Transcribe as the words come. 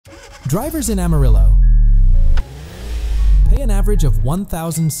Drivers in Amarillo pay an average of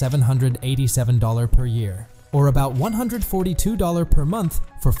 $1,787 per year, or about $142 per month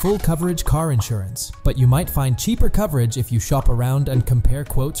for full coverage car insurance. But you might find cheaper coverage if you shop around and compare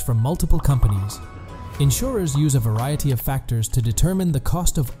quotes from multiple companies. Insurers use a variety of factors to determine the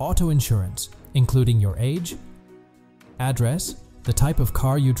cost of auto insurance, including your age, address, the type of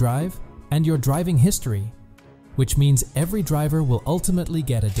car you drive, and your driving history, which means every driver will ultimately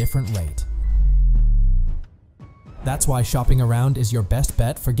get a different rate. That's why shopping around is your best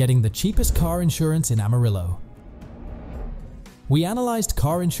bet for getting the cheapest car insurance in Amarillo. We analyzed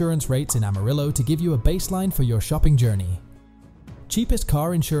car insurance rates in Amarillo to give you a baseline for your shopping journey. Cheapest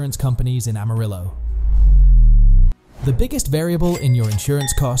car insurance companies in Amarillo. The biggest variable in your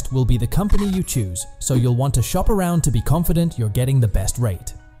insurance cost will be the company you choose, so you'll want to shop around to be confident you're getting the best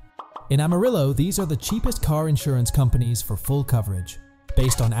rate. In Amarillo, these are the cheapest car insurance companies for full coverage,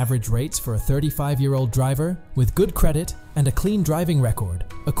 based on average rates for a 35-year-old driver with good credit and a clean driving record,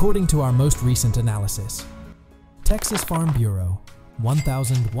 according to our most recent analysis. Texas Farm Bureau,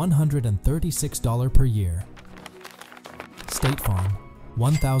 $1,136 per year. State Farm,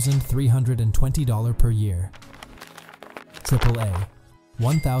 $1,320 per year. AAA,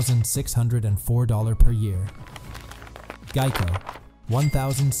 $1,604 per year. Geico,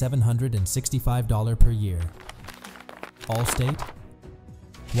 $1,765 per year. Allstate,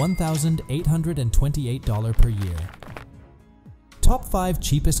 $1,828 per year. Top 5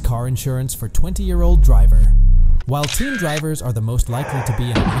 cheapest car insurance for 20-year-old driver. While teen drivers are the most likely to be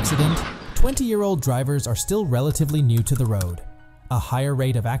in an accident, 20-year-old drivers are still relatively new to the road. A higher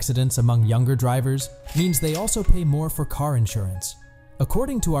rate of accidents among younger drivers means they also pay more for car insurance.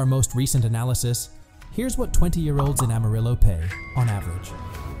 According to our most recent analysis, here's what 20-year-olds in Amarillo pay, on average.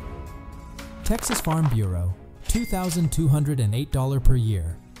 Texas Farm Bureau, $2,208 per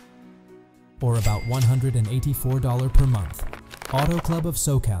year, or about $184 per month. Auto Club of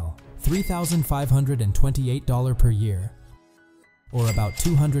SoCal, $3,528 per year, or about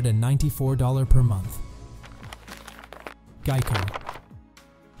 $294 per month. Geico,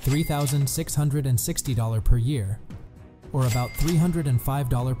 $3,660 per year, or about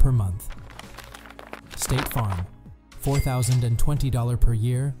 $305 per month. State Farm, $4,020 per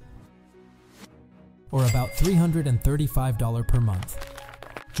year, or about $335 per month.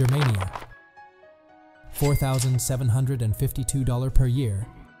 Germania, $4,752 per year,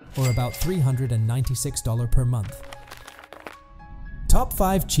 or about $396 per month. Top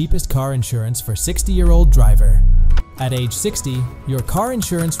 5 cheapest car insurance for 60-year-old driver. At age 60, your car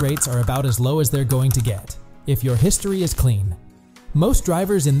insurance rates are about as low as they're going to get, if your history is clean. Most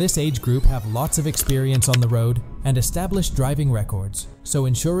drivers in this age group have lots of experience on the road and established driving records, so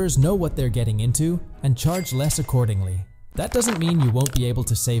insurers know what they're getting into and charge less accordingly. That doesn't mean you won't be able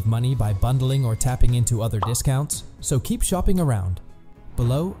to save money by bundling or tapping into other discounts, so keep shopping around.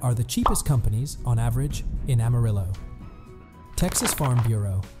 Below are the cheapest companies, on average, in Amarillo. Texas Farm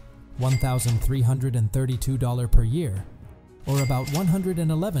Bureau, $1,332 per year, or about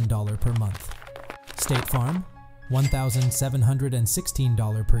 $111 per month. State Farm,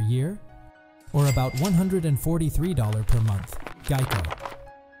 $1,716 per year, or about $143 per month. Geico,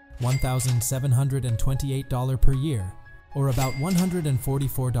 $1,728 per year, or about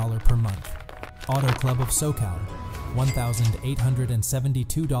 $144 per month. Auto Club of SoCal,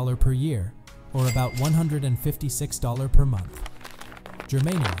 $1,872 per year, or about $156 per month.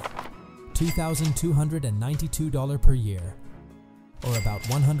 Germania, $2,292 per year, or about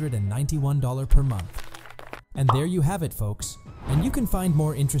 $191 per month. And there you have it, folks. And you can find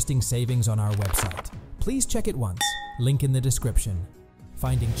more interesting savings on our website. Please check it once, link in the description.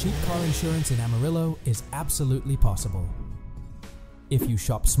 Finding cheap car insurance in Amarillo is absolutely possible. If you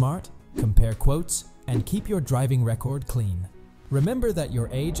shop smart, compare quotes, and keep your driving record clean. Remember that your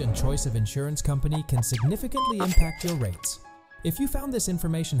age and choice of insurance company can significantly impact your rates. If you found this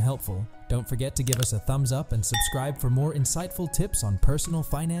information helpful, don't forget to give us a thumbs up and subscribe for more insightful tips on personal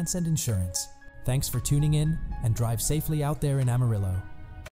finance and insurance. Thanks for tuning in, and drive safely out there in Amarillo.